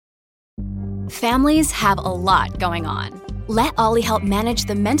Families have a lot going on. Let Ollie help manage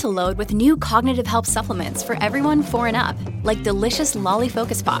the mental load with new cognitive help supplements for everyone 4 and up, like delicious Lolly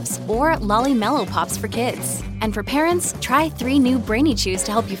Focus Pops or Lolly Mellow Pops for kids. And for parents, try 3 new Brainy Chews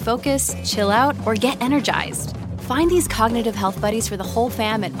to help you focus, chill out, or get energized. Find these cognitive health buddies for the whole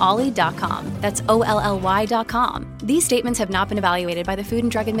fam at ollie.com. That's OLLY.com. These statements have not been evaluated by the Food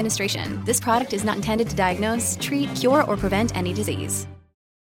and Drug Administration. This product is not intended to diagnose, treat, cure, or prevent any disease.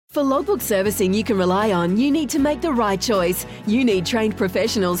 For logbook servicing you can rely on, you need to make the right choice. You need trained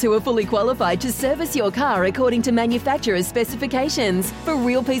professionals who are fully qualified to service your car according to manufacturer's specifications. For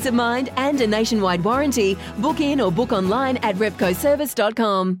real peace of mind and a nationwide warranty, book in or book online at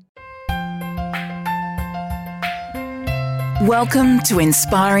repcoservice.com. Welcome to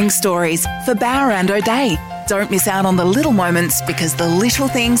Inspiring Stories for Bauer and O'Day. Don't miss out on the little moments because the little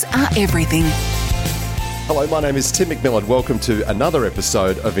things are everything. Hello, my name is Tim McMillan. Welcome to another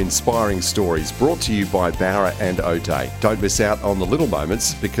episode of Inspiring Stories brought to you by Bauer and O'Day. Don't miss out on the little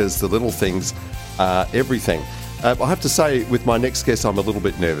moments because the little things are everything. I have to say, with my next guest, I'm a little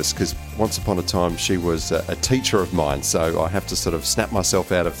bit nervous because once upon a time she was a teacher of mine, so I have to sort of snap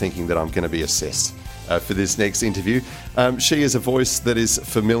myself out of thinking that I'm going to be assessed for this next interview. She is a voice that is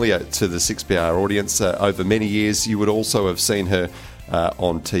familiar to the 6PR audience. Over many years, you would also have seen her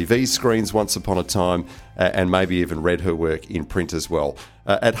on TV screens once upon a time, and maybe even read her work in print as well.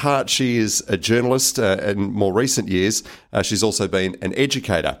 At heart, she is a journalist. In more recent years, she's also been an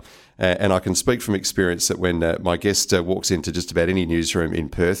educator. And I can speak from experience that when my guest walks into just about any newsroom in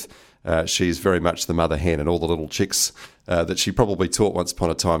Perth, she's very much the mother hen, and all the little chicks that she probably taught once upon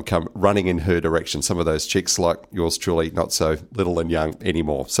a time come running in her direction. Some of those chicks, like yours truly, not so little and young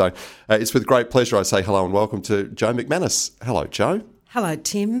anymore. So it's with great pleasure I say hello and welcome to Jo McManus. Hello, Jo. Hello,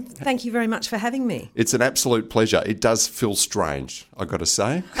 Tim. Thank you very much for having me. It's an absolute pleasure. It does feel strange, I've got to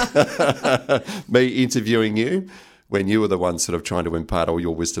say, me interviewing you when you were the one sort of trying to impart all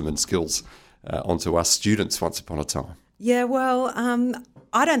your wisdom and skills onto us students once upon a time. Yeah, well,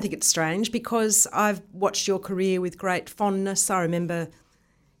 I don't think it's strange because I've watched your career with great fondness. I remember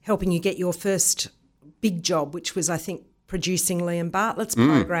helping you get your first big job, which was, I think, producing Liam Bartlett's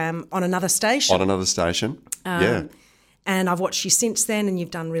program on another station. On another station, yeah. And I've watched you since then, and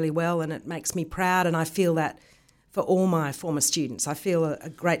you've done really well, and it makes me proud. And I feel that for all my former students, I feel a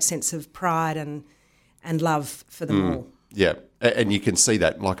great sense of pride and love for them all. Yeah, and you can see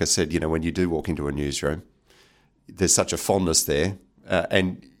that, like I said, you know, when you do walk into a newsroom, there's such a fondness there,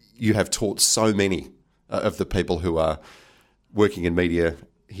 and you have taught so many of the people who are working in media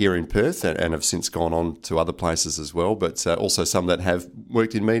here in Perth and have since gone on to other places as well, but also some that have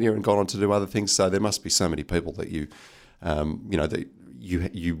worked in media and gone on to do other things. So there must be so many people that you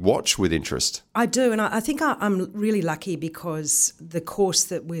watch with interest. I do, and I think I'm really lucky because the course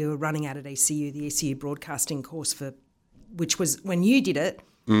that we were running at ECU, the ECU broadcasting course, which was when you did it,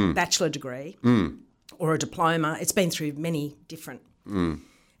 bachelor degree or a diploma. It's been through many different, and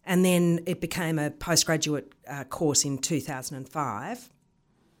then it became a postgraduate course in 2005.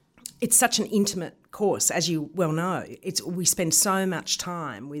 It's such an intimate course, as you well know. We spend so much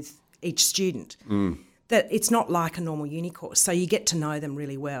time with each student. That it's not like a normal uni course. So you get to know them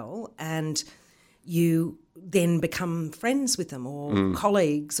really well and you then become friends with them or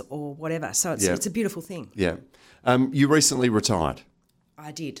colleagues or whatever. So it's a beautiful thing. Yeah. You recently retired.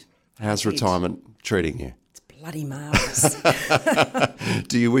 I did. How's retirement treating you? It's bloody marvellous.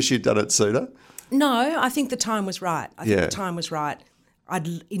 Do you wish you'd done it sooner? No, I think the time was right. I think the time was right.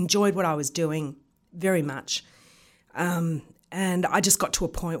 I'd enjoyed what I was doing very much. And I just got to a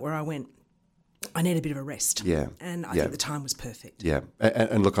point where I went, I need a bit of a rest. Yeah. And I think the time was perfect. Yeah.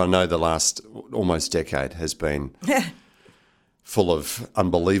 And look, I know the last almost decade has been full of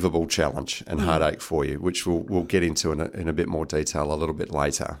unbelievable challenge and heartache for you, which we'll get into in a bit more detail a little bit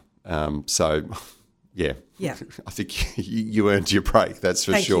later. So, yeah. Yeah. I think you earned your break, that's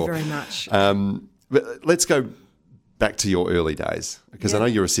for sure. Thank you very much. But let's go back to your early days, because I know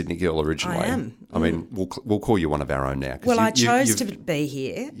you're a Sydney girl originally. I am. I mean, we'll call you one of our own now. Well, I chose to be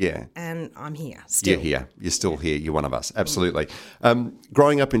here. Yeah. And I'm here still. You're here. You're still here. You're one of us. Absolutely.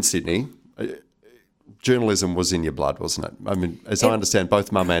 Growing up in Sydney, journalism was in your blood, wasn't it? I mean, as I understand,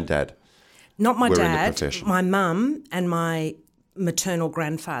 both mum and dad Not my were in the dad, profession. my mum and my maternal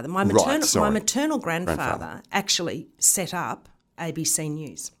grandfather. My maternal grandfather actually set up ABC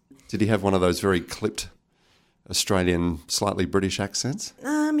News. Did he have one of those very clipped Australian, slightly British accents?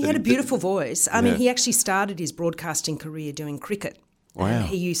 He had a beautiful voice. I mean, he actually started his broadcasting career doing cricket. Wow.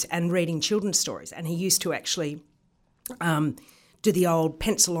 And reading children's stories. And he used to actually do the old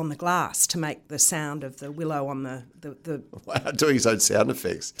pencil on the glass to make the sound of the willow on the Wow, doing his own sound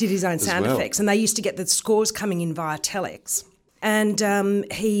effects. did his own as sound well. effects. And they used to get the scores coming in via telex. And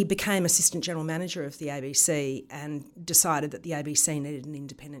he became assistant general manager of the ABC and decided that the ABC needed an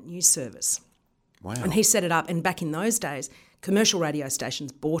independent news service. Wow. And he set it up. And back in those days, commercial radio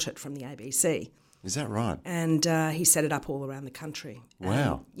stations bought it from the ABC. Is that right? And he set it up all around the country.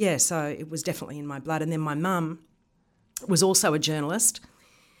 Wow. Yeah, so it was definitely in my blood. And then my mum was also a journalist.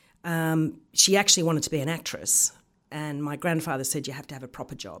 She actually wanted to be an actress, and my grandfather said you have to have a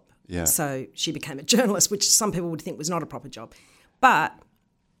proper job. Yeah. So she became a journalist, which some people would think was not a proper job. But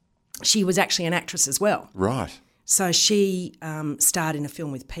she was actually an actress as well. Right. So she starred in a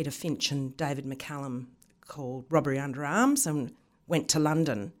film with Peter Finch and David McCallum called Robbery Under Arms, and went to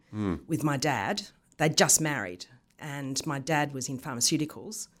London with my dad. They'd just married, and my dad was in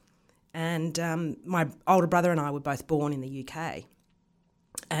pharmaceuticals. And my older brother and I were both born in the UK.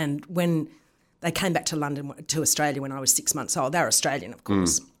 And when they came back to London, to Australia when I was 6 months old, they were Australian, of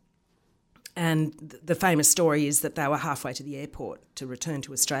course. And the famous story is that they were halfway to the airport to return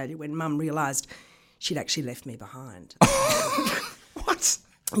to Australia when Mum realised she'd actually left me behind. What?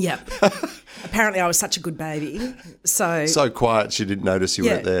 Yeah. Apparently I was such a good baby. So quiet she didn't notice you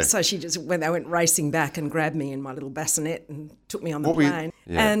weren't there. So she just, when they went racing back and grabbed me in my little bassinet and took me on the What were you- plane.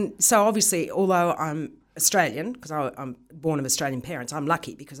 Yeah. And so obviously, although I'm Australian, because I'm born of Australian parents, I'm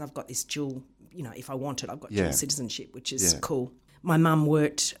lucky because I've got this dual, if I wanted, I've got Yeah. dual citizenship, which is Yeah. cool. My mum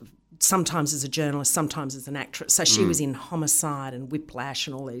worked sometimes as a journalist, sometimes as an actress. So she was in Homicide and Whiplash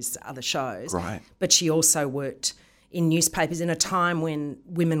and all these other shows. Right. But she also worked in newspapers in a time when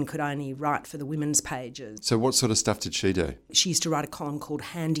women could only write for the women's pages. So what sort of stuff did she do? She used to write a column called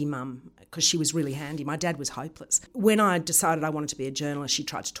Handy Mum because she was really handy. My dad was hopeless. When I decided I wanted to be a journalist, she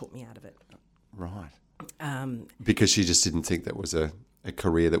tried to talk me out of it. Right. Because she just didn't think that was a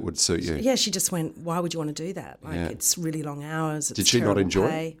career that would suit you. Yeah, she just went, why would you want to do that? Like, Yeah. it's really long hours. It's Did she not terrible enjoy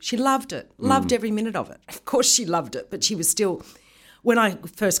pay. it? She loved it. Loved every minute of it. Of course she loved it, but she was still... When I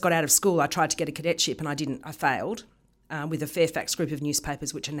first got out of school, I tried to get a cadetship and I didn't. I failed with a Fairfax group of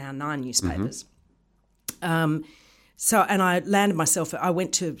newspapers, which are now 9 newspapers. And I landed myself... I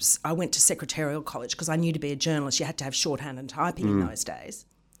went to secretarial college because I knew to be a journalist you had to have shorthand and typing in those days.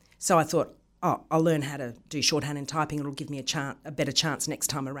 So I thought, I'll learn how to do shorthand and typing. It'll give me a better chance next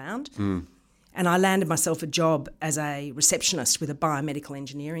time around. And I landed myself a job as a receptionist with a biomedical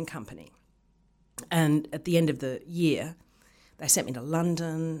engineering company. And at the end of the year, they sent me to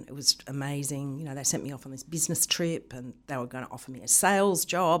London. It was amazing. They sent me off on this business trip and they were going to offer me a sales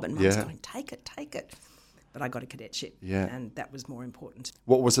job. And Mum was Yeah. going, take it. But I got a cadetship. Yeah. And that was more important.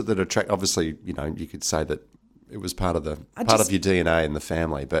 What was it that attracted? Obviously, you could say that it was part of your DNA and the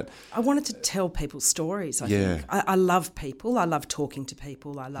family, but I wanted to tell people stories, I Yeah. think. I love people. I love talking to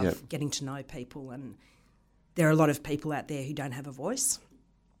people. I love Yeah. getting to know people. And there are a lot of people out there who don't have a voice.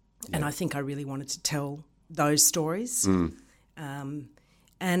 And I think I really wanted to tell those stories.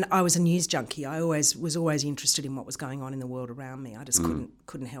 And I was a news junkie. I was always interested in what was going on in the world around me. I just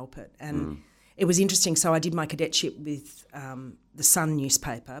couldn't help it. And it was interesting. So I did my cadetship with the Sun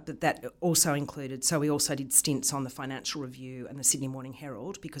newspaper, but that also included, so we also did stints on the Financial Review and the Sydney Morning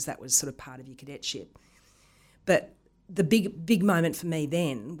Herald because that was sort of part of your cadetship. But the big moment for me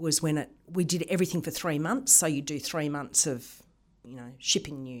then was when we did everything for 3 months. So you do 3 months of,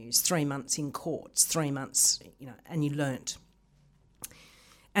 shipping news, 3 months in courts, 3 months, and you learnt.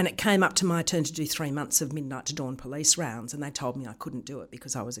 And it came up to my turn to do 3 months of midnight to dawn police rounds, and they told me I couldn't do it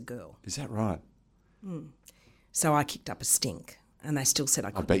because I was a girl. is that right? So I kicked up a stink, and they still said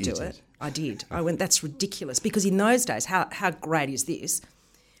I couldn't bet you do did. it. I did. I went, that's ridiculous, because in those days, how great is this?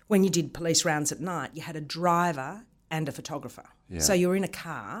 When you did police rounds at night, you had a driver and a photographer. Yeah. So you were in a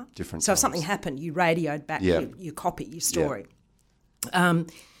car. Different So if times. something happened, you radioed back Yeah. your copy, your story.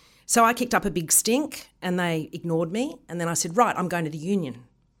 So I kicked up a big stink, and they ignored me. And then I said, right, I'm going to the union.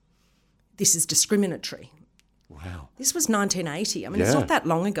 This is discriminatory. Wow. This was 1980. I mean, it's Yeah. not that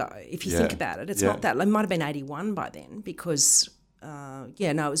long ago if you Yeah. think about it. It's Yeah. not that. It might have been 81 by then because,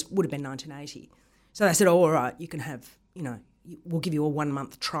 would have been 1980. So they said, all right, you can have, we'll give you a 1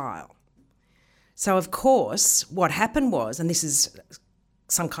 month trial. So, of course, what happened was, and this is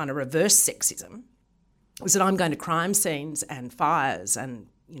some kind of reverse sexism, was that I'm going to crime scenes and fires and,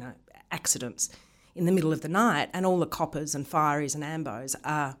 accidents in the middle of the night, and all the coppers and fireys and ambos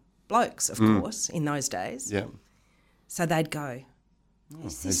are blokes, of course, in those days. Yeah. So they'd go,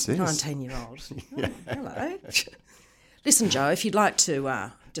 who's this who's this? 19-year-old? Hello. Listen, Joe, if you'd like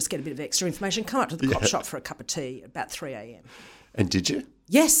to just get a bit of extra information, come up to the cop shop for a cup of tea at about 3 a.m. And did you?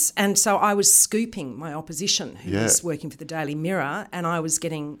 Yes, and so I was scooping my opposition who Yeah. was working for the Daily Mirror, and I was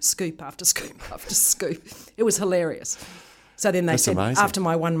getting scoop after scoop after scoop. It was hilarious. So then they That's said, amazing. after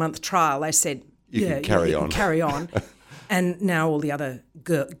my 1 month trial, they said, You can carry on." carry on. And now all the other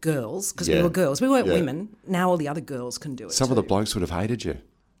girls, because Yeah. we were girls, we weren't Yeah. women, now all the other girls can do it Some too. of the blokes would have hated you.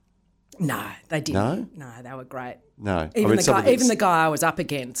 No, they didn't. No? No, they were great. No. Even the guy I was up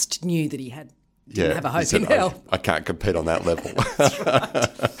against knew that he didn't have a he hope said, in hell. I can't compete on that level.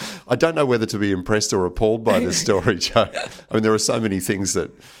 I don't know whether to be impressed or appalled by this story, Joe. I mean, there are so many things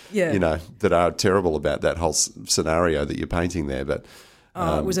that, Yeah. that are terrible about that whole scenario that you're painting there. But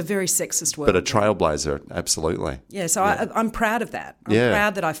It was a very sexist world. but a trailblazer, absolutely. Yeah, so I'm proud of that. I'm Yeah.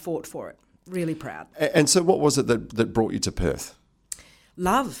 proud that I fought for it. Really proud. And so what was it that brought you to Perth?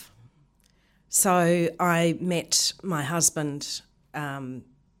 Love. So I met my husband,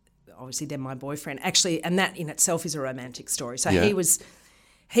 obviously then my boyfriend, actually, and that in itself is a romantic story. So Yeah. he was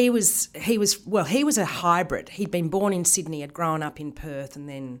a hybrid. He'd been born in Sydney, had grown up in Perth, and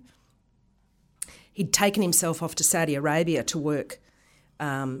then he'd taken himself off to Saudi Arabia to work,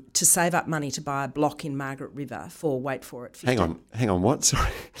 to save up money to buy a block in Margaret River for, wait for it, 50. Hang on, what?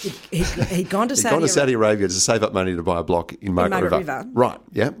 Sorry. He'd gone to He'd gone to Saudi Arabia to save up money to buy a block in Margaret River. Right,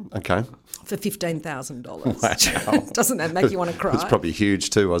 yeah, okay. for $15,000. Wow. Doesn't that make you want to cry? It was probably huge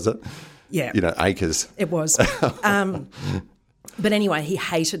too, was it? Yeah. Acres. It was. But anyway, he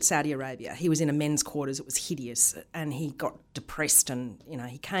hated Saudi Arabia. He was in a men's quarters. It was hideous. And he got depressed and,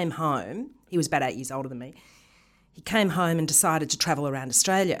 he came home. He was about 8 years older than me. He came home and decided to travel around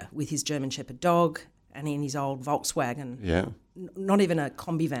Australia with his German Shepherd dog and in his old Volkswagen. Yeah. Not even a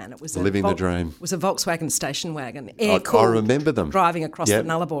combi van. It was Living the dream. It was a Volkswagen station wagon. I remember them. Driving across Yep. the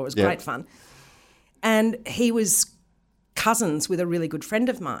Nullarbor. It was Yep. great fun. And he was cousins with a really good friend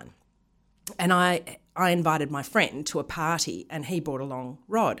of mine. And I invited my friend to a party and he brought along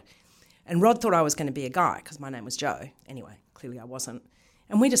Rod. And Rod thought I was going to be a guy because my name was Joe. Anyway, clearly I wasn't.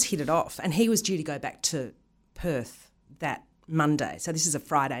 And we just hit it off. And he was due to go back to Perth that Monday. So this is a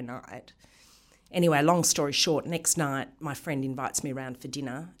Friday night. Anyway, long story short, next night my friend invites me around for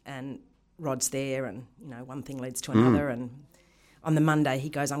dinner and Rod's there and, one thing leads to another. And on the Monday he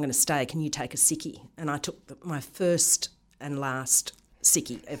goes, I'm going to stay. Can you take a sickie? And I took my first and last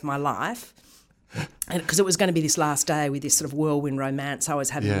sickie of my life. Because it was going to be this last day with this sort of whirlwind romance I was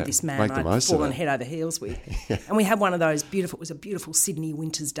having with this man make the I'd most of fallen it. head over heels with. And we had one of those it was a beautiful Sydney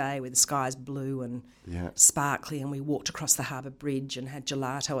winter's day where the sky's blue and sparkly, and we walked across the Harbour Bridge and had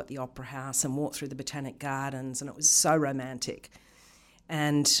gelato at the Opera House and walked through the Botanic Gardens, and it was so romantic.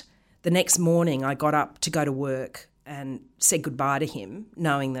 And the next morning I got up to go to work and said goodbye to him,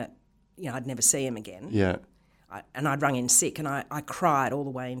 knowing that, I'd never see him again. Yeah. And I'd rung in sick and I cried all the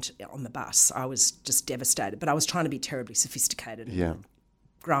way on the bus. I was just devastated, but I was trying to be terribly sophisticated and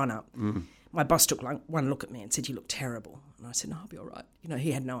grown up. My boss took one look at me and said, you look terrible. And I said, no, I'll be all right.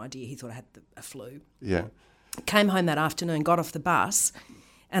 He had no idea. He thought I had a flu. Yeah. Came home that afternoon, got off the bus,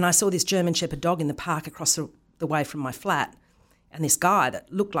 and I saw this German Shepherd dog in the park across the way from my flat, and this guy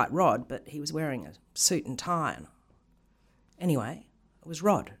that looked like Rod, but he was wearing a suit and tie. Anyway, it was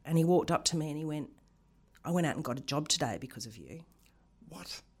Rod, and he walked up to me and he went, I went out and got a job today because of you.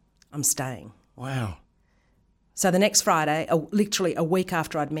 What? I'm staying. Wow. So the next Friday, literally a week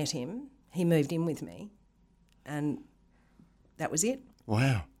after I'd met him, he moved in with me, and that was it.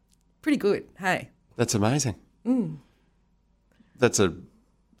 Wow. Pretty good, hey. That's amazing. That's a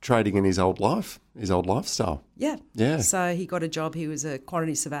trading in his old life, his old lifestyle. Yeah. Yeah. So he got a job. He was a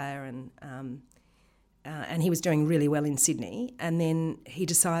quantity surveyor and he was doing really well in Sydney. And then he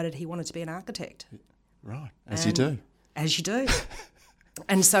decided he wanted to be an architect. Right, as you do. As you do.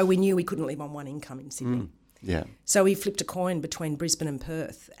 And so we knew we couldn't live on one income in Sydney. Yeah. So we flipped a coin between Brisbane and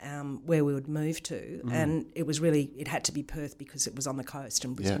Perth, where we would move to. And it had to be Perth because it was on the coast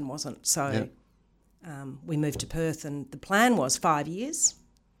and Brisbane wasn't. So we moved to Perth, and the plan was 5 years.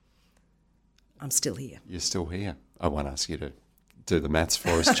 I'm still here. You're still here. I won't ask you to do the maths for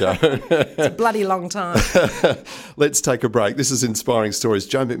us, Joe. It's a bloody long time. Let's take a break. This is Inspiring Stories.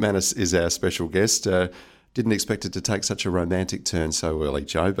 Joe McManus is our special guest. Didn't expect it to take such a romantic turn so early,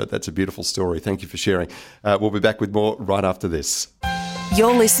 Joe, but that's a beautiful story. Thank you for sharing. We'll be back with more right after this.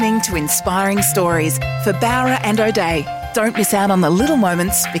 You're listening to Inspiring Stories for Bowra and O'Dea. Don't miss out on the little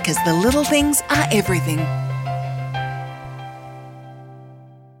moments because the little things are everything.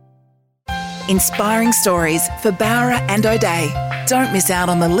 Inspiring Stories for Bowra and O'Dea. Don't miss out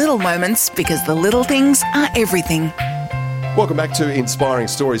on the little moments because the little things are everything. Welcome back to Inspiring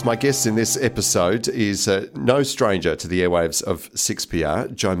Stories. My guest in this episode is no stranger to the airwaves of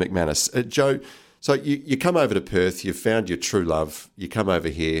 6PR, Joe McManus. Joe, So you come over to Perth, you've found your true love, you come over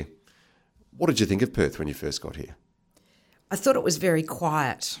here. What did you think of Perth when you first got here? I thought it was very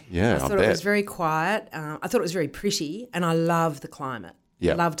quiet. Yeah, I thought it was very quiet. I thought it was very pretty, and I love the climate.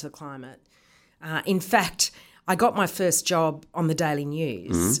 Yeah. Loved the climate. In fact, I got my first job on the Daily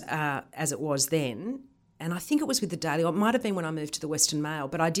News, as it was then, and I think it was with the Daily. Or it might have been when I moved to the Western Mail,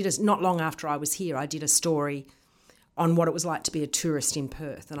 but I did not long after I was here. I did a story on what it was like to be a tourist in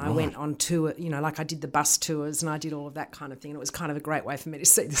Perth, and I went on tour. Like I did the bus tours, and I did all of that kind of thing. And it was kind of a great way for me to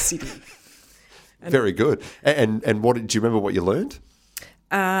see the city. Very good. And what do you remember what you learned?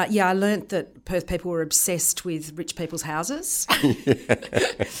 I learnt that Perth people were obsessed with rich people's houses,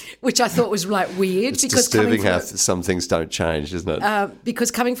 which I thought was like weird. It's because disturbing how some things don't change, isn't it? Because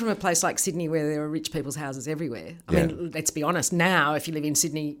coming from a place like Sydney where there are rich people's houses everywhere, I mean, let's be honest, now if you live in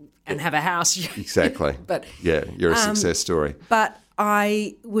Sydney and have a house... Exactly. But yeah, you're a success story. But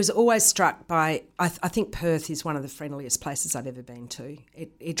I was always struck by... I think Perth is one of the friendliest places I've ever been to. Do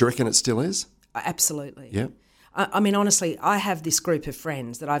you reckon it still is? Absolutely. Yeah. I mean, honestly, I have this group of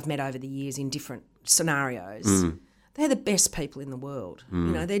friends that I've met over the years in different scenarios. They're the best people in the world.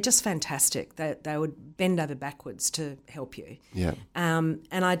 They're just fantastic. They would bend over backwards to help you. Yeah. And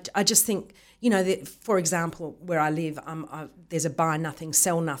I just think, for example, where I live, there's a buy nothing,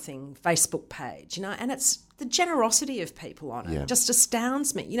 sell nothing Facebook page, and it's the generosity of people on it just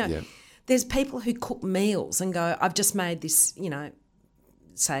astounds me. There's people who cook meals and go, I've just made this,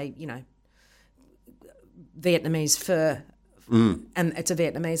 say, Vietnamese pho, and it's a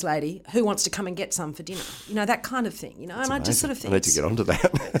Vietnamese lady who wants to come and get some for dinner, that kind of thing, and I just sort of think... I need to get onto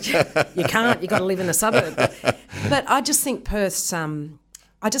that. You can't, you've got to live in a suburb. But I just think Perth's,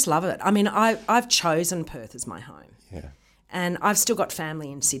 I just love it. I mean, I've chosen Perth as my home. Yeah. And I've still got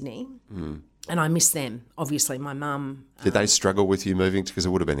family in Sydney, and I miss them, obviously. My mum... Did they struggle with you moving? Because it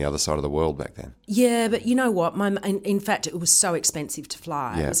would have been the other side of the world back then. Yeah, but you know what? In fact, it was so expensive to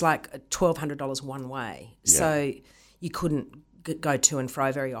fly. Yeah. It was like $1,200 one way. Yeah. So you couldn't go to and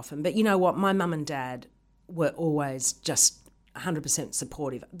fro very often. But you know what? My mum and dad were always just 100%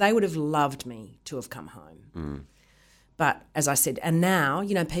 supportive. They would have loved me to have come home. But as I said, and now,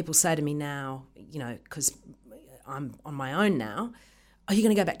 people say to me now, because I'm on my own now, are you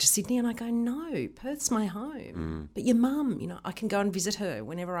going to go back to Sydney? And I go, no, Perth's my home. But your mum, I can go and visit her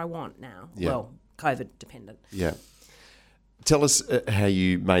whenever I want now. Yeah. Well, COVID dependent. Yeah. Tell us how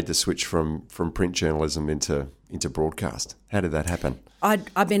you made the switch from print journalism into broadcast. How did that happen?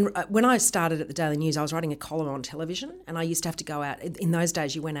 When I started at the Daily News, I was writing a column on television, and I used to have to go out. In those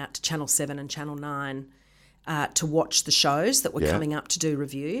days, you went out to Channel 7 and Channel 9 to watch the shows that were coming up to do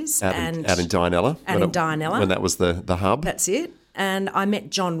reviews. Out in Dianella? Dianella. When that was the hub? That's it. And I met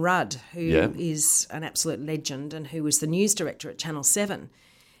John Rudd, who is an absolute legend and who was the news director at Channel 7.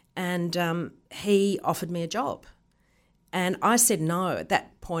 And he offered me a job. And I said no. At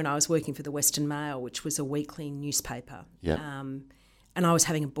that point, I was working for the Western Mail, which was a weekly newspaper. Yeah. And I was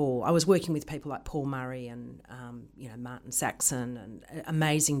having a ball. I was working with people like Paul Murray and, Martin Saxon and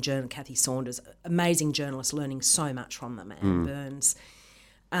amazing journalist, Kathy Saunders, amazing journalists, learning so much from them, Anne Burns.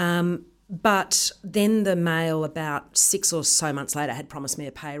 But then the Mail, about 6 or so months later, had promised me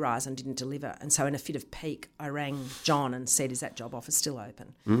a pay rise and didn't deliver. And so in a fit of pique, I rang John and said, is that job offer still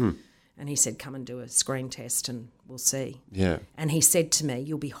open? And he said, come and do a screen test and we'll see. Yeah. And he said to me,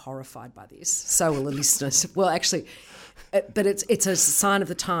 you'll be horrified by this. So will the listeners. Well, actually, but it's a sign of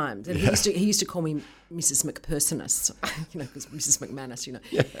the times. And he used to call me Mrs. McPersonus, because Mrs. McManus,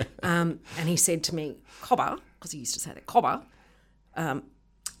 Yeah. And he said to me, Cobber, because he used to say that, Cobber,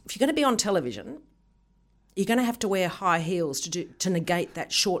 if you're going to be on television, you're going to have to wear high heels to negate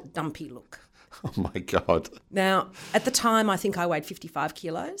that short, dumpy look. Oh, my God. Now, at the time, I think I weighed 55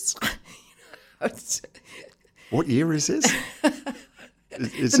 kilos. What year is this?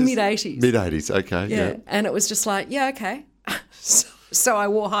 The mid-'80s. Mid-'80s, okay. Yeah. And it was just like, yeah, okay. So I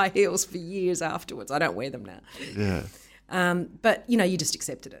wore high heels for years afterwards. I don't wear them now. Yeah. But, you just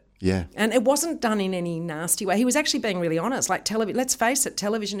accepted it. Yeah. And it wasn't done in any nasty way. He was actually being really honest. Like, let's face it,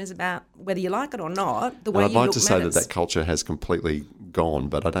 television is about whether you like it or not, the way you look matters. I'd like to say that culture has completely gone,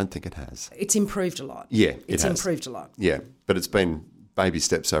 but I don't think it has. It's improved a lot. Yeah, it's improved a lot. Yeah, but it's been baby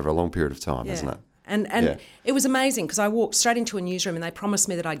steps over a long period of time, hasn't it? And it was amazing because I walked straight into a newsroom and they promised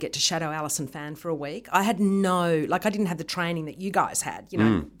me that I'd get to shadow Alison Fan for a week. I had I didn't have the training that you guys had,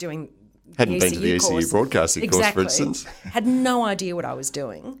 doing Hadn't been to the ECU broadcasting course, for instance. Had no idea what I was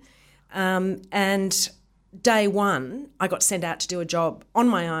doing. And day one, I got sent out to do a job on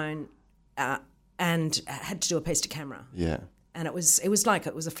my own and had to do a piece to camera. Yeah. And it was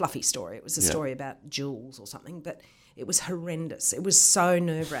a fluffy story. It was a story about jewels or something, but it was horrendous. It was so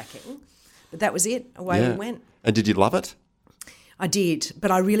nerve-wracking. But that was it. Away we went. And did you love it? I did,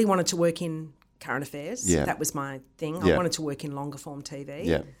 but I really wanted to work in current affairs. Yeah. That was my thing. Yeah. I wanted to work in longer form TV.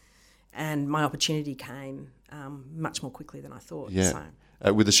 Yeah. And my opportunity came much more quickly than I thought. Yeah.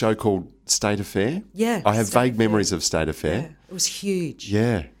 So. With a show called State Affair? Yeah. I have State vague Affair. memories of State Affair. Yeah. It was huge.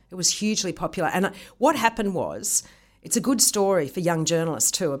 Yeah. It was hugely popular. And what happened was, it's a good story for young journalists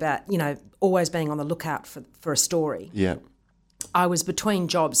too about, always being on the lookout for a story. Yeah. I was between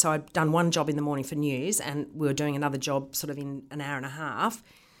jobs, so I'd done one job in the morning for news and we were doing another job sort of in an hour and a half.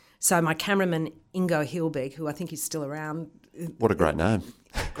 So my cameraman, Ingo Hilbig, who I think is still around. What a great name.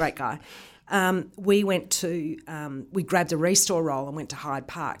 Great guy. We grabbed a restore roll and went to Hyde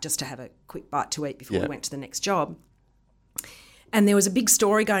Park just to have a quick bite to eat before we went to the next job. And there was a big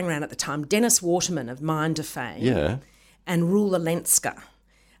story going around at the time. Dennis Waterman of Minder fame and Rula Lenska,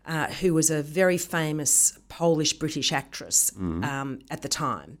 who was a very famous Polish-British actress at the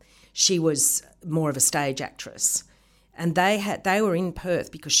time. She was more of a stage actress. And they were in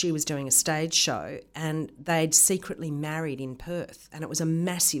Perth because she was doing a stage show and they'd secretly married in Perth. And it was a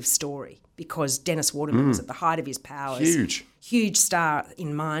massive story because Dennis Waterman was at the height of his powers. Huge star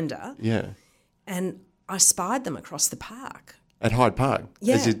in Minder. Yeah. And I spied them across the park. At Hyde Park?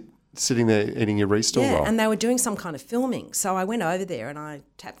 Yeah. As you're sitting there eating your restore roll? And they were doing some kind of filming. So I went over there and I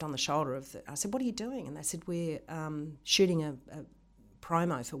tapped on the shoulder I said, what are you doing? And they said, we're shooting a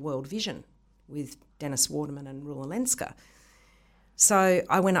promo for World Vision with Dennis Waterman and Rula Lenska. So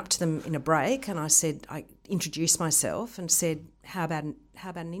I went up to them in a break and I introduced myself and said, how about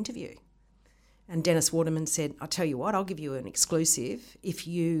an interview? And Dennis Waterman said, I'll tell you what, I'll give you an exclusive if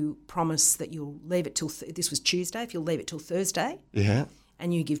you promise that you'll leave it till, this was Tuesday, if you'll leave it till Thursday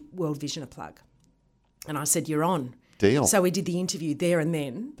and you give World Vision a plug. And I said, you're on. Deal. So we did the interview there and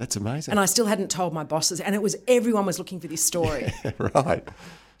then. That's amazing. And I still hadn't told my bosses and everyone was looking for this story. Right.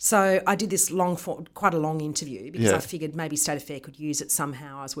 So I did this quite a long interview because I figured maybe State Affair could use it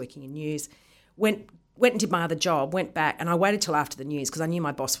somehow. I was working in news. Went and did my other job, went back, and I waited till after the news because I knew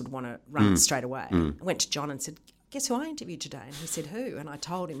my boss would want to run it straight away. I went to John and said, guess who I interviewed today? And he said, who? And I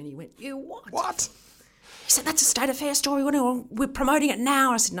told him and he went, you what? What? He said, that's a State Affair story. We're promoting it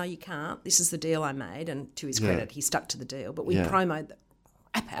now. I said, no, you can't. This is the deal I made. And to his credit, he stuck to the deal. But we promoted the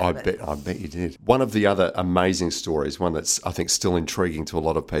crap out of it. I bet you did. One of the other amazing stories, one that's I think still intriguing to a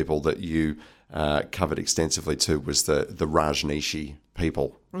lot of people that you covered extensively too, was the Rajneeshi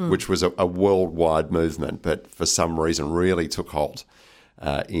people, which was a worldwide movement, but for some reason really took hold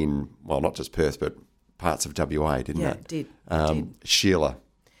in, well, not just Perth, but parts of WA, didn't it? Yeah, it did. Sheila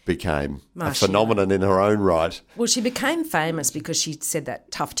became a Sheila. phenomenon in her own right. Well, she became famous because she said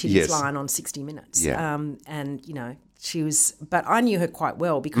that tough titties line on 60 Minutes. Yeah. And, she was, but I knew her quite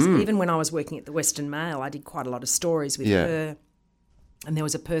well because even when I was working at the Western Mail, I did quite a lot of stories with her. And there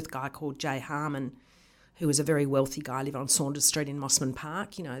was a Perth guy called Jay Harmon, who was a very wealthy guy, lived on Saunders Street in Mossman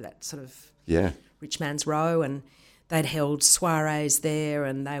Park, that sort of rich man's row. And they'd held soirees there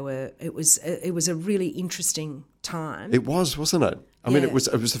and it was a really interesting time. It was, wasn't it? I mean, it was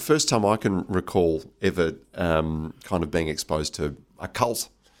the first time I can recall ever kind of being exposed to a cult,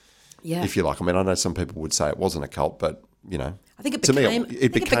 if you like. I mean, I know some people would say it wasn't a cult, but, I think it to became, me,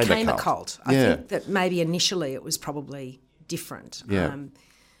 it became a cult. I think that maybe initially it was probably different. Yeah.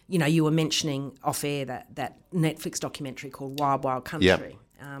 You were mentioning off air that Netflix documentary called Wild Wild Country.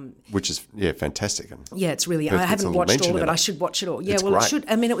 Which is, fantastic. And it's really, Perth I gets a haven't little watched all mention of in it. I should watch it all. Yeah, It's well, great. it should.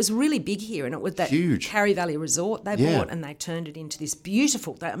 I mean, it was really big here and it was that Huge. Carry Valley Resort they Yeah. bought and they turned it into this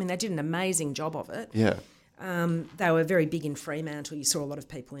beautiful, they did an amazing job of it. Yeah. They were very big in Fremantle. You saw a lot of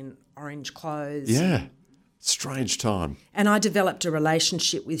people in orange clothes. Yeah. Strange time. And I developed a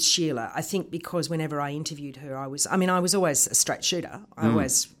relationship with Sheila, I think because whenever I interviewed her, I was always a straight shooter. I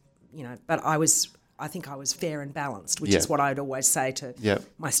always, but I think I was fair and balanced, which is what I'd always say to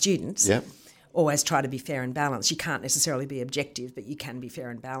my students. Yeah. Always try to be fair and balanced. You can't necessarily be objective, but you can be fair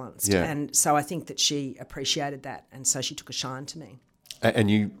and balanced. Yeah. And so I think that she appreciated that, and so she took a shine to me.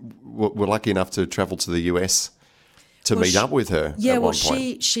 And you were lucky enough to travel to the US to meet up with her at one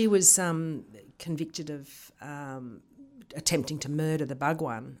point. She was convicted of attempting to murder the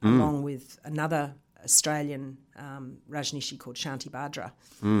Bhagwan along with another Australian Rajneeshi called Shanti Badra.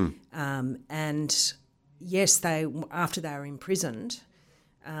 And yes, after they were imprisoned,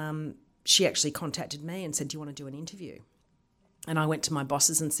 she actually contacted me and said, do you want to do an interview? And I went to my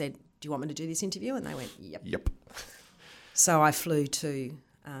bosses and said, do you want me to do this interview? And they went, yep. So I flew to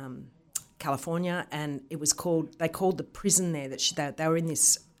California, and it was they called the prison there that they were in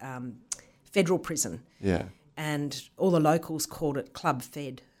this federal prison. Yeah. And all the locals called it Club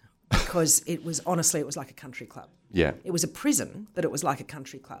Fed because it was like a country club. Yeah. It was a prison, but it was like a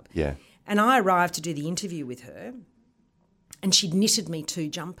country club. Yeah. And I arrived to do the interview with her, and she'd knitted me 2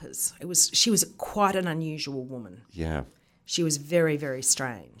 jumpers. She was quite an unusual woman. Yeah. She was very, very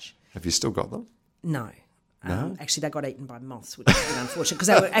strange. Have you still got them? No. No? Actually, they got eaten by moths, which is unfortunate, because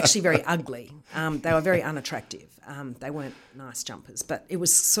they were actually very ugly. They were very unattractive. They weren't nice jumpers, but it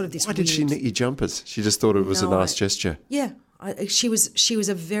was sort of this Why did she knit you jumpers? She just thought it was a nice gesture. Yeah. She was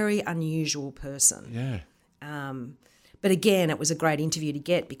a very unusual person. Yeah. But again, it was a great interview to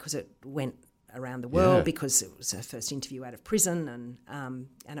get because it went around the world, Yeah. because it was her first interview out of prison, and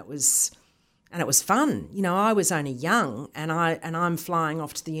it was fun. You know, I was only young, and I'm flying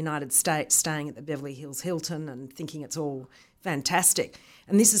off to the United States, staying at the Beverly Hills Hilton, and thinking it's all fantastic.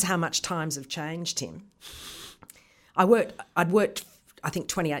 And this is how much times have changed, Tim. I'd worked I think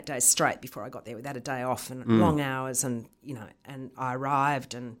 28 days straight before I got there without a day off, and long hours, and and I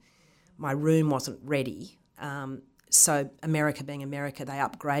arrived and my room wasn't ready. So America being America, they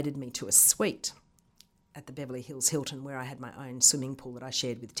upgraded me to a suite at the Beverly Hills Hilton, where I had my own swimming pool that I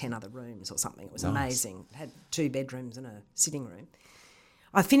shared with 10 other rooms or something. It was amazing. It had 2 bedrooms and a sitting room.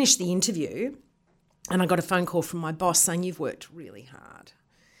 I finished the interview and I got a phone call from my boss saying, "You've worked really hard.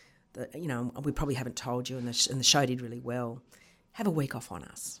 We probably haven't told you, and the show did really well. Have a week off on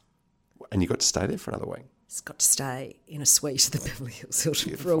us." And you got to stay there for another week? Just got to stay in a suite at the Beverly Hills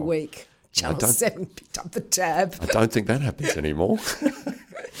Hilton for a week. Channel 7 picked up the tab. I don't think that happens anymore.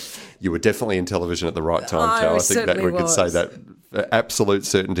 You were definitely in television at the right time, Jo. I think that we could say that for absolute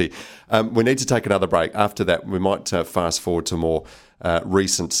certainty. We need to take another break. After that, we might fast forward to more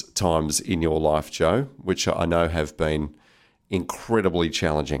recent times in your life, Jo, which I know have been incredibly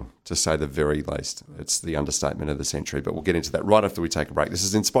challenging, to say the very least. It's the understatement of the century, but we'll get into that right after we take a break. This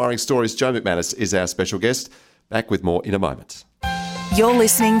is Inspiring Stories. Jo McManus is our special guest. Back with more in a moment. You're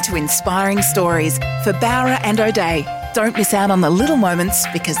listening to Inspiring Stories for Bowra and O'Dea. Don't miss out on the little moments,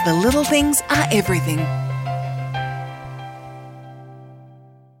 because the little things are everything.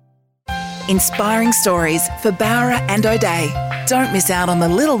 Inspiring Stories for Bowra and O'Dea. Don't miss out on the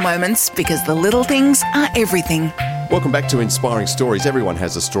little moments, because the little things are everything. Welcome back to Inspiring Stories. Everyone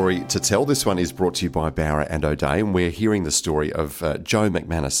has a story to tell. This one is brought to you by Bowra and O'Dea, and we're hearing the story of Jo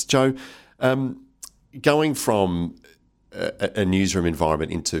McManus. Jo, going from a newsroom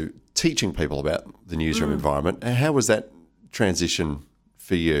environment into teaching people about the newsroom environment, how was that transition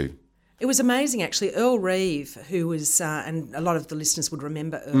for you? It was amazing, actually. Earl Reeve, who was, and a lot of the listeners would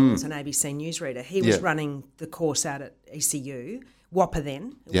remember Earl as an ABC newsreader, he was running the course out at ECU, WAPA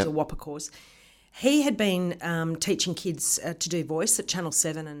then. It was a WAPA course. He had been teaching kids to do voice at Channel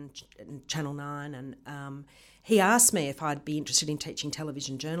 7 and Channel 9, and he asked me if I'd be interested in teaching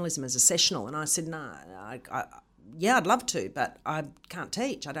television journalism as a sessional, and I said, no, yeah, I'd love to, but I can't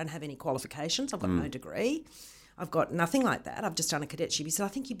teach. I don't have any qualifications. I've got no degree. I've got nothing like that. I've just done a cadetship. He said, I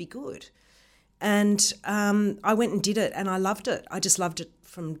think you'd be good. And I went and did it, and I loved it. I just loved it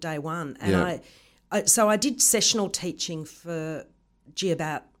from day one. And so I did sessional teaching for,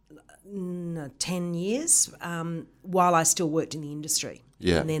 about 10 years while I still worked in the industry.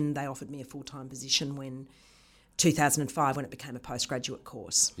 Yeah. And then they offered me a full-time position when 2005, when it became a postgraduate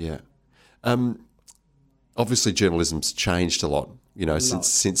course. Yeah. Obviously, journalism's changed a lot,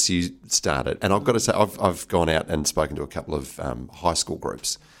 since you started. And I've got to say, I've gone out and spoken to a couple of high school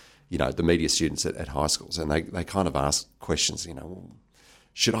groups, the media students at high schools, and they kind of ask questions,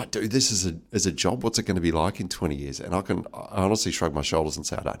 should I do this as a job? What's it going to be like in 20 years? And I honestly shrug my shoulders and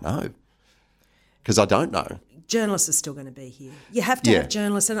say, I don't know, because I don't know. Journalists are still going to be here. You have to have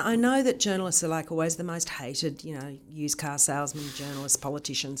journalists, and I know that journalists are like always the most hated, used car salesmen, journalists,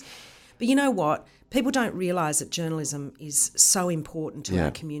 politicians. But you know what? People don't realise that journalism is so important to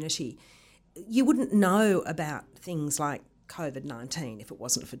our community. You wouldn't know about things like COVID-19 if it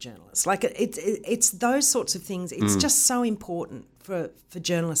wasn't for journalists. Like it's those sorts of things. It's just so important for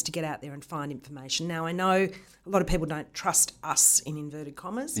journalists to get out there and find information. Now, I know a lot of people don't trust us, in inverted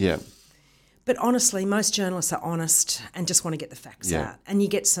commas. Yeah. But honestly, most journalists are honest and just want to get the facts out. And you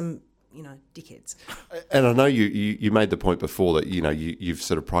get some, dickheads. And I know you made the point before that, you've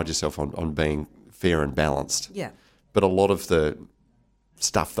sort of prided yourself on being fair and balanced. Yeah. But a lot of the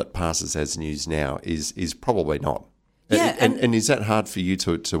stuff that passes as news now is probably not. Yeah, and is that hard for you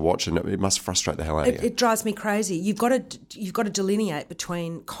to watch? And it must frustrate the hell out of you. It drives me crazy. You've got to delineate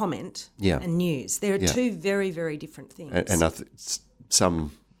between comment and news. There are two very, very different things. And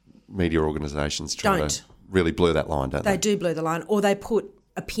some media organisations try to really blur that line, don't they? They do blur the line, or they put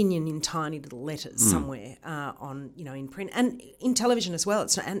opinion in tiny little letters somewhere on in print and in television as well.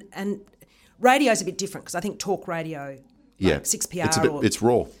 And radio's a bit different, because I think talk radio, like 6PR, it's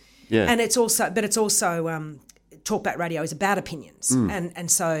raw. Yeah, and it's also talkback radio is about opinions,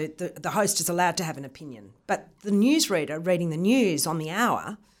 and so the host is allowed to have an opinion. But the newsreader reading the news on the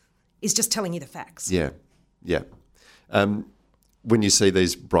hour is just telling you the facts. Yeah, yeah. When you see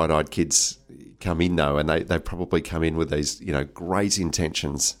these bright-eyed kids come in, though, and they probably come in with these, great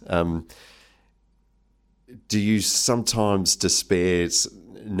intentions, do you sometimes despair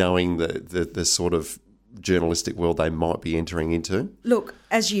knowing the sort of journalistic world they might be entering into? Look,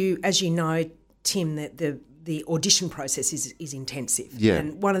 as you know, Tim, that the audition process is intensive. Yeah.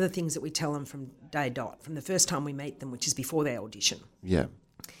 And one of the things that we tell them from day dot, from the first time we meet them, which is before they audition, Yeah.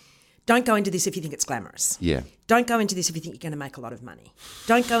 don't go into this if you think it's glamorous. Yeah. Don't go into this if you think you're going to make a lot of money.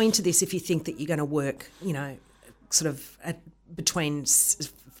 Don't go into this if you think that you're going to work, sort of between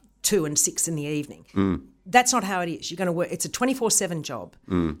 2 and 6 in the evening. That's not how it is. You're going to work. It's a 24/7 job.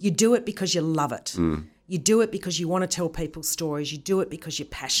 You do it because you love it. You do it because you want to tell people stories. You do it because you're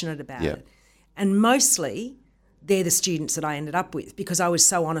passionate about it. And mostly they're the students that I ended up with because I was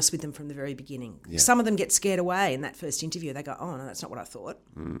so honest with them from the very beginning. Yeah. Some of them get scared away in that first interview. They go, oh, no, that's not what I thought.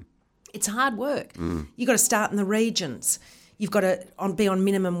 It's hard work. You've got to start in the regions. You've got to be on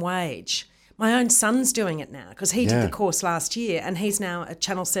minimum wage. My own son's doing it now because he did the course last year and he's now a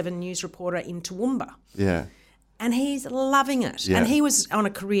Channel 7 news reporter in Toowoomba. Yeah. And he's loving it. Yeah. And he was on a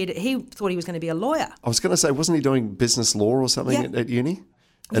career, he thought he was going to be a lawyer. I was going to say, wasn't he doing business law or something at uni?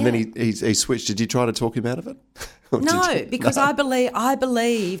 And then he switched. Did you try to talk him out of it? No, because I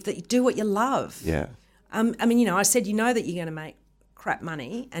believe that you do what you love. Yeah. I mean, I said, that you're going to make crap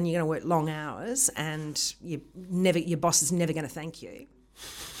money and you're going to work long hours and your boss is never going to thank you.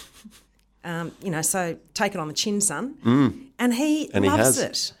 So take it on the chin, son. And he loves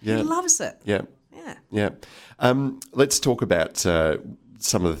it. Yeah. He loves it. Yeah. Yeah. Let's talk about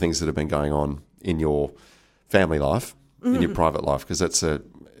some of the things that have been going on in your family life, in your private life, because that's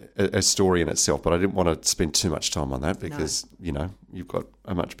a story in itself. But I didn't want to spend too much time on that because, you've got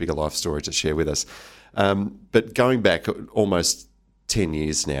a much bigger life story to share with us. But going back almost 10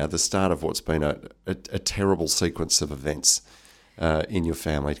 years now, the start of what's been a terrible sequence of events in your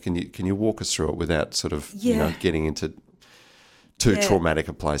family. Can you walk us through it without sort of getting into too traumatic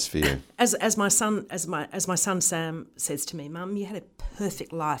a place for you? As my son Sam says to me, Mum, you had a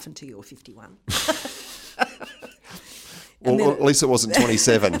perfect life until you were 51. Well, at least it wasn't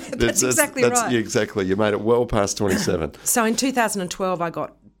 27. That's exactly right. Exactly. You made it well past 27. So in 2012, I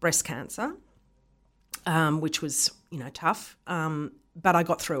got breast cancer, which was tough, but I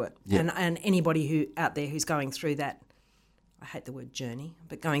got through it. Yeah. And anybody out there who's going through that. I hate the word journey,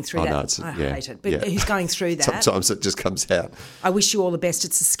 but going through that, I hate it. But who's going through that? Sometimes it just comes out. I wish you all the best.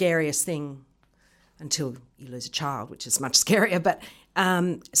 It's the scariest thing until you lose a child, which is much scarier. But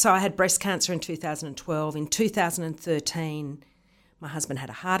so I had breast cancer in 2012. In 2013, my husband had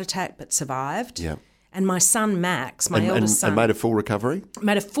a heart attack but survived. Yeah. And my son, Max, eldest son... And made a full recovery?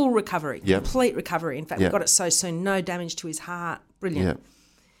 Made a full recovery, complete recovery. In fact, we got it so soon, no damage to his heart. Brilliant. Yeah.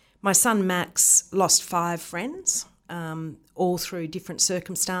 My son, Max, lost 5 friends. All through different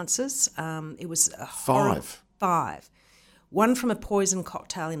circumstances. It was a 5? 5. One from a poison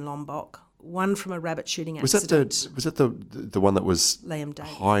cocktail in Lombok, one from a rabbit shooting accident. Was that the one that was Liam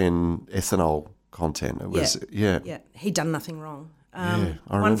Davis. High in ethanol content? It was, yeah. He'd done nothing wrong. I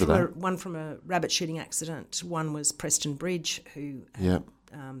remember that. One from a rabbit shooting accident. One was Preston Bridge, who I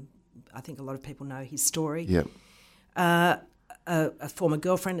think a lot of people know his story. Yeah. A former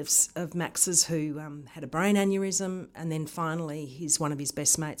girlfriend of Max's who had a brain aneurysm, and then finally one of his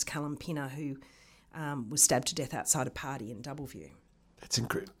best mates, Callum Pinner, who was stabbed to death outside a party in Doubleview. That's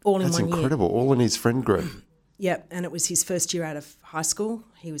incredible. That's incredible. Year. All in his friend group. Yep, and it was his first year out of high school.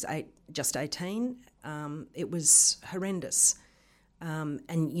 He was just 18. It was horrendous, and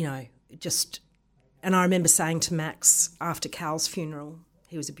I remember saying to Max after Cal's funeral,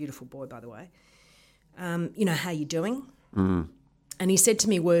 he was a beautiful boy, by the way. How you doing? Mm. And he said to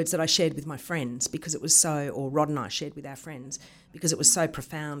me words that I shared with my friends because it was or Rod and I shared with our friends because it was so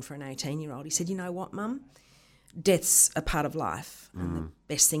profound for an 18-year-old. He said, you know what, Mum? Death's a part of life, and the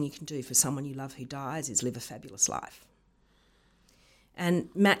best thing you can do for someone you love who dies is live a fabulous life. And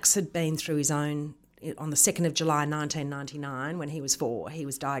Max had been through his own, on the 2nd of July 1999, when he was 4, he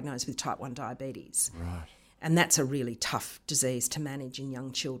was diagnosed with type 1 diabetes. Right. And that's a really tough disease to manage in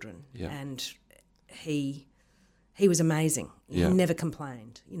young children. Yeah. And he was amazing. He never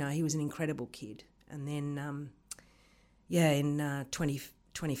complained. He was an incredible kid. And then, in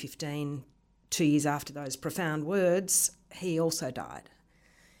 2015, 2 years after those profound words, he also died.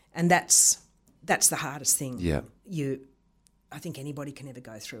 And that's the hardest thing. Yeah. I think anybody can ever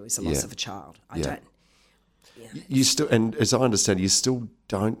go through is the loss of a child. I don't. Yeah. You still, and as I understand, you still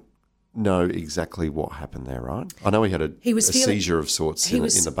don't know exactly what happened there, right? I know he had a seizure of sorts in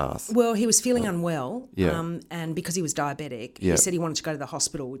the bath. Well, he was feeling unwell, Yeah. and because he was diabetic, Yeah. he said he wanted to go to the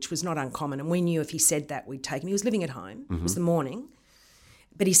hospital, which was not uncommon, and we knew if he said that, we'd take him. He was living at home. It was the morning.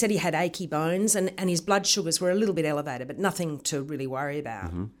 But he said he had achy bones and his blood sugars were a little bit elevated, but nothing to really worry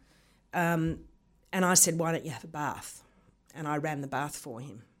about. And I said, why don't you have a bath? And I ran the bath for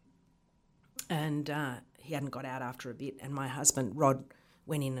him. And he hadn't got out after a bit, and my husband, Rod,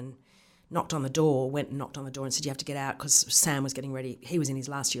 went in and went and knocked on the door and said, you have to get out, because Sam was getting ready. He was in his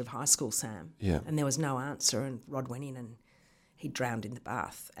last year of high school, Sam. Yeah. And there was no answer, and Rod went in and he drowned in the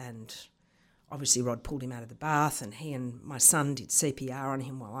bath. And obviously Rod pulled him out of the bath, and he and my son did CPR on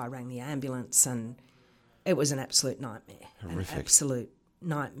him while I rang the ambulance, and it was an absolute nightmare. Horrific. An absolute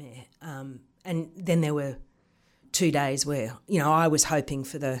nightmare. And then there were 2 days where, I was hoping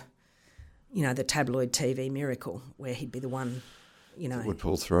for the tabloid TV miracle where he'd be the one, Would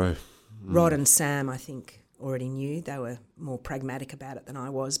pull through. Rod and Sam, I think, already knew. They were more pragmatic about it than I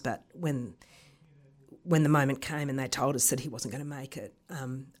was. But when the moment came and they told us that he wasn't going to make it,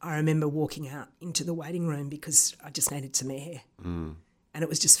 I remember walking out into the waiting room because I just needed some air. And it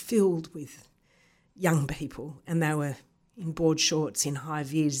was just filled with young people, and they were in board shorts, in high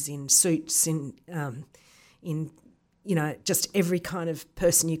vis, in suits, in just every kind of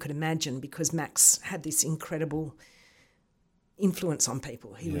person you could imagine, because Max had this incredible influence on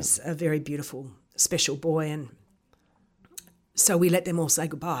people. He was a very beautiful, special boy, and so we let them all say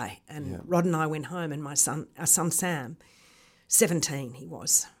goodbye. And Rod and I went home, and our son Sam, 17 he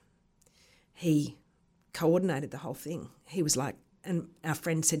was, he coordinated the whole thing. He was like, and our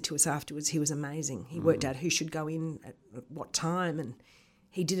friend said to us afterwards, he was amazing. He worked out who should go in at what time, and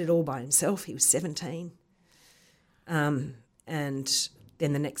he did it all by himself. He was 17. And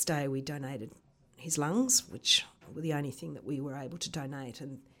then the next day we donated his lungs, which were the only thing that we were able to donate,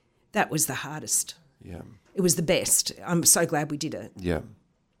 and that was the hardest. Yeah. It was the best. I'm so glad we did it. Yeah.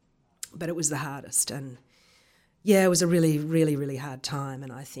 But it was the hardest, and it was a really, really, really hard time,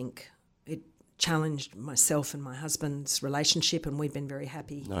 and I think it challenged myself and my husband's relationship, and we've been very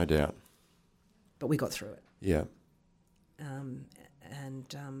happy. No doubt. But we got through it. Yeah.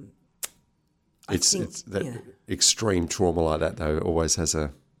 It's that extreme trauma like that, though, always has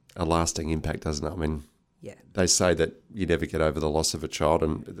a lasting impact, doesn't it? I mean, they say that you never get over the loss of a child,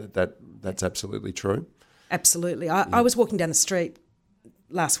 and that's absolutely true. Absolutely. I was walking down the street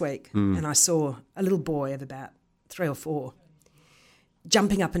last week and I saw a little boy of about 3 or 4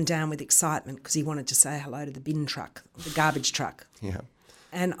 jumping up and down with excitement because he wanted to say hello to the bin truck, the garbage truck. Yeah.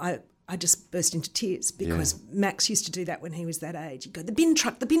 And I just burst into tears because Max used to do that when he was that age. He'd go, the bin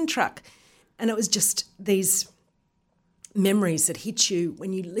truck, the bin truck. And it was just these memories that hit you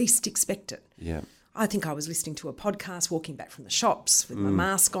when you least expect it. Yeah. I think I was listening to a podcast, walking back from the shops with my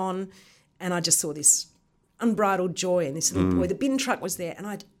mask on, and I just saw this unbridled joy in this little boy. The bin truck was there, and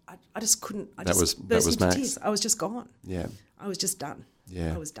I just couldn't. I just burst into Max. tears. I was just gone. Yeah. I was just done.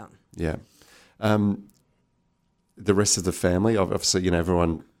 Yeah. I was done. Yeah. The rest of the family, obviously,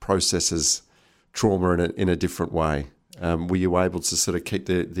 everyone processes trauma in a different way. Were you able to sort of keep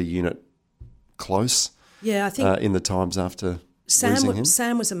the unit close? Yeah, I think in the times after losing him?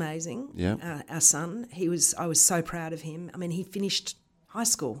 Sam was amazing. Yeah. Our son. I was so proud of him. I mean, he finished high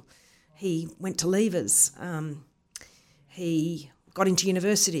school. He went to Levers. He got into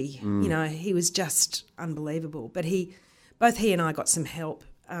university. He was just unbelievable. But both he and I got some help.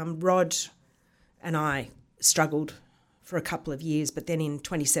 Rod and I struggled for a couple of years, but then in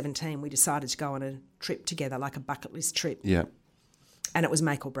 2017 we decided to go on a trip together, like a bucket list trip. Yeah. And it was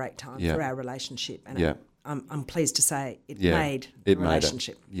make or break time for our relationship. And I'm pleased to say it made the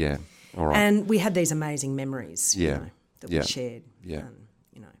relationship. Yeah. All right. And we had these amazing memories that we shared. Yeah.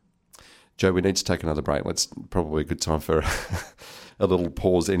 Joe, we need to take another break. It's probably a good time for a little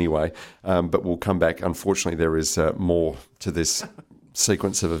pause anyway. But we'll come back. Unfortunately, there is more to this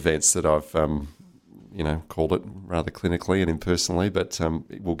sequence of events that I've, called it rather clinically and impersonally. But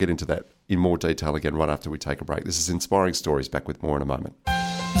we'll get into that in more detail again right after we take a break. This is Inspiring Stories. Back with more in a moment.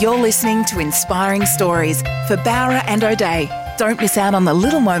 You're listening to Inspiring Stories for Bowra and O'Dea. Don't miss out on the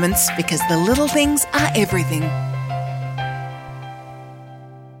little moments, because the little things are everything.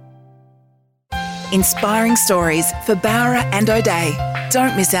 Inspiring Stories for Bowra and O'Dea.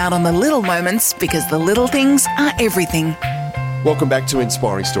 Don't miss out on the little moments, because the little things are everything. Welcome back to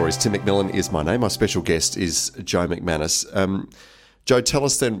Inspiring Stories. Tim McMillan is my name. My special guest is Joe McManus. Joe, tell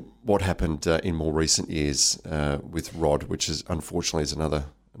us then what happened in more recent years with Rod, which is unfortunately is another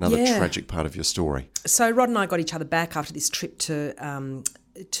tragic part of your story. So Rod and I got each other back after this trip to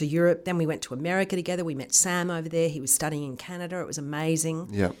Europe. Then we went to America together. We met Sam over there. He was studying in Canada. It was amazing.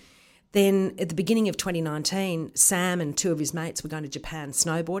 Yeah. then at the beginning of 2019, Sam and two of his mates were going to Japan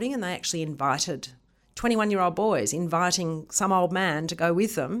snowboarding, and they actually invited 21-year-old boys, inviting some old man to go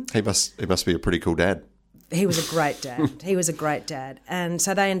with them. He must be a pretty cool dad. He was a great dad. He was a great dad. And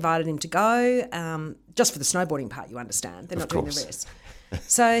so they invited him to go, just for the snowboarding part, you understand. They're not doing the rest.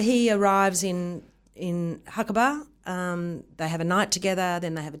 So he arrives in Hakuba. They have a night together,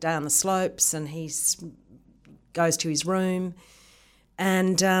 then they have a day on the slopes, and he goes to his room.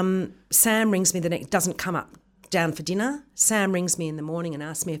 And Sam rings me doesn't come up down for dinner. Sam rings me in the morning and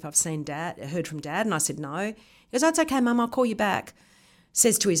asks me if I've heard from Dad, and I said no. He goes, "Oh, it's okay, Mum, I'll call you back."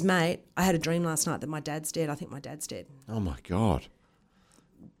 Says to his mate, "I had a dream last night that my dad's dead. I think my dad's dead." Oh, my God.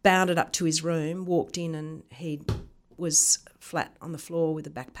 Bounded up to his room, walked in, and he was flat on the floor with a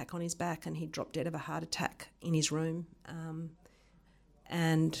backpack on his back, and he dropped dead of a heart attack in his room.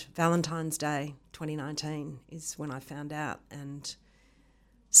 And Valentine's Day 2019 is when I found out. And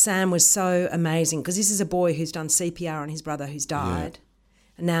Sam was so amazing, because this is a boy who's done CPR on his brother who's died.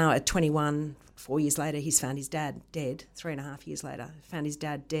 Yeah. And now at 21, 4 years later, he's found his dad dead. 3.5 years later, found his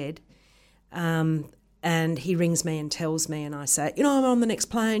dad dead. And he rings me and tells me, and I say, I'm on the next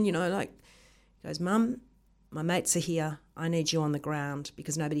plane, he goes, "Mum, my mates are here. I need you on the ground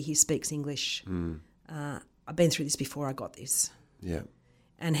because nobody here speaks English. I've been through this before I got this." Yeah.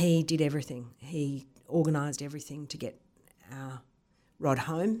 And he did everything. He organised everything to get our Rod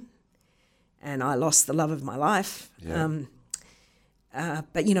home, and I lost the love of my life. Yeah.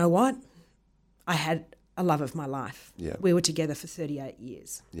 But you know what? I had a love of my life. Yeah. We were together for 38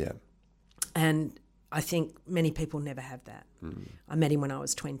 years. Yeah. And I think many people never have that. I met him when I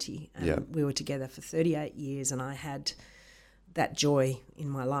was 20, and we were together for 38 years, and I had that joy in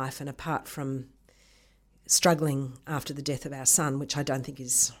my life. And apart from struggling after the death of our son, which I don't think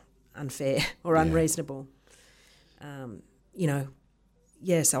is unfair or unreasonable,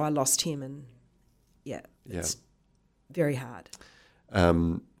 so I lost him, and it's very hard.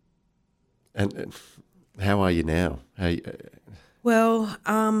 And how are you now? Well,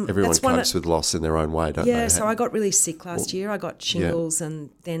 everyone copes with loss in their own way, don't they? Yeah, so I got really sick last year. I got shingles,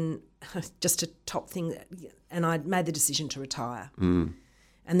 and then just a top thing, and I made the decision to retire.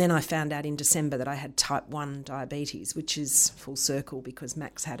 And then I found out in December that I had type 1 diabetes, which is full circle because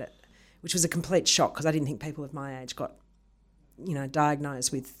Max had it, which was a complete shock because I didn't think people of my age got,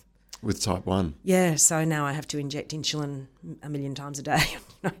 diagnosed with type 1. Yeah, so now I have to inject insulin 1 million times a day,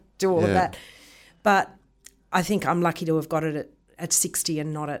 do all of that. But I think I'm lucky to have got it at 60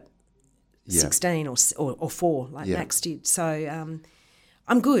 and not at 16 or 4 like Max did. So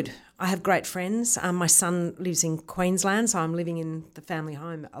I'm good. I have great friends. My son lives in Queensland, so I'm living in the family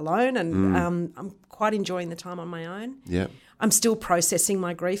home alone, and I'm quite enjoying the time on my own. Yeah, I'm still processing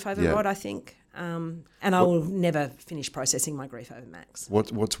my grief over Rod, I think, and I will never finish processing my grief over Max.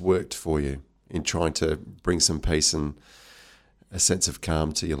 What's worked for you in trying to bring some peace and a sense of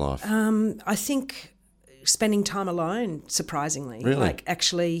calm to your life? I think spending time alone, surprisingly, really? Like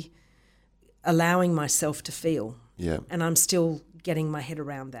actually allowing myself to feel. Yeah, and I'm still getting my head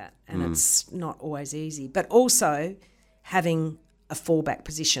around that, and it's not always easy. But also having a fallback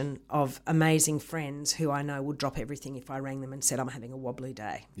position of amazing friends who I know would drop everything if I rang them and said I'm having a wobbly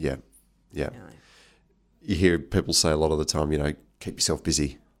day. Yeah, yeah. You hear people say a lot of the time, keep yourself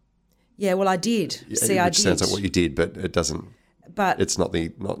busy. Yeah, well, I did. I did. Sounds like what you did, but it doesn't. But it's not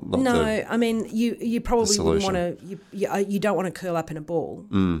the I mean, you probably wouldn't want to. You don't want to curl up in a ball.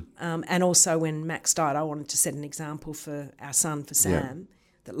 And also, when Max died, I wanted to set an example for our son, for Sam,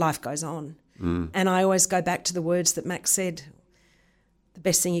 that life goes on. And I always go back to the words that Max said: "The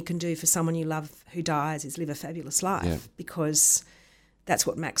best thing you can do for someone you love who dies is live a fabulous life," because that's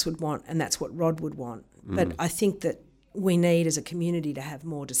what Max would want, and that's what Rod would want. But I think that we need, as a community, to have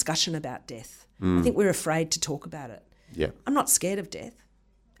more discussion about death. I think we're afraid to talk about it. Yeah, I'm not scared of death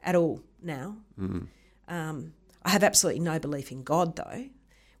at all now. I have absolutely no belief in God, though,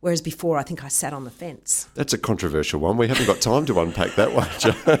 whereas before I think I sat on the fence. That's a controversial one. We haven't got time to unpack that one,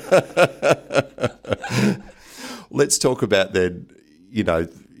 Jo. Let's talk about then,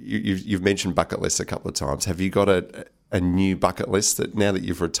 you've mentioned bucket lists a couple of times. Have you got a new bucket list that now that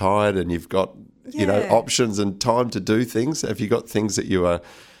you've retired and you've got, options and time to do things? Have you got things that you are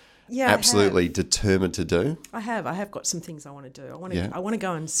absolutely determined to do? I have got some things I want to do. I want to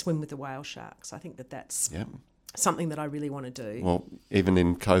go and swim with the whale sharks. I think that's something that I really want to do. Well, even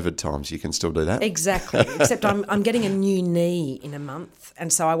in COVID times, you can still do that. Exactly. Except I'm getting a new knee in a month,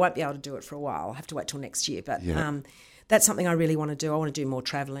 and so I won't be able to do it for a while. I'll have to wait till next year. But that's something I really want to do. I want to do more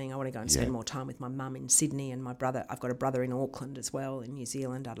travelling. I want to go and spend more time with my mum in Sydney and my brother. I've got a brother in Auckland as well, in New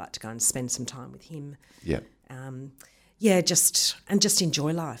Zealand. I'd like to go and spend some time with him. Yeah. just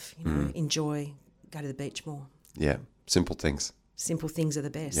enjoy life. Enjoy, go to the beach more. Yeah, simple things. Simple things are the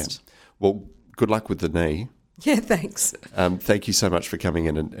best. Yeah. Well, good luck with the knee. Yeah, thanks. Thank you so much for coming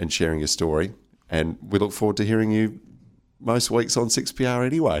in and sharing your story. And we look forward to hearing you most weeks on 6PR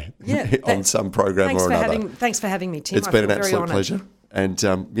anyway. Yeah, on some program or another. Thanks for having me, Tim. It's been an absolute pleasure. And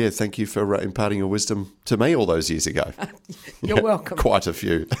thank you for imparting your wisdom to me all those years ago. You're welcome. Quite a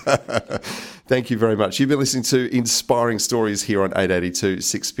few. Thank you very much. You've been listening to Inspiring Stories here on 882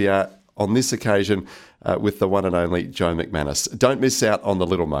 6PR. On this occasion, with the one and only Joe McManus. Don't miss out on the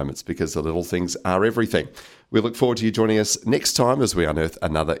little moments, because the little things are everything. We look forward to you joining us next time as we unearth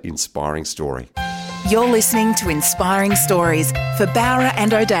another inspiring story. You're listening to Inspiring Stories for Bowra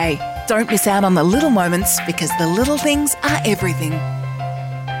and O'Dea. Don't miss out on the little moments, because the little things are everything.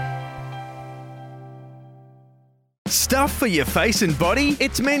 Stuff for your face and body?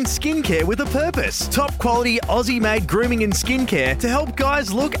 It's men's skincare with a purpose. Top quality Aussie-made grooming and skincare to help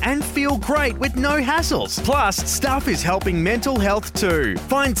guys look and feel great with no hassles. Plus, Stuff is helping mental health too.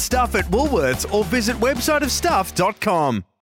 Find Stuff at Woolworths or visit websiteofstuff.com.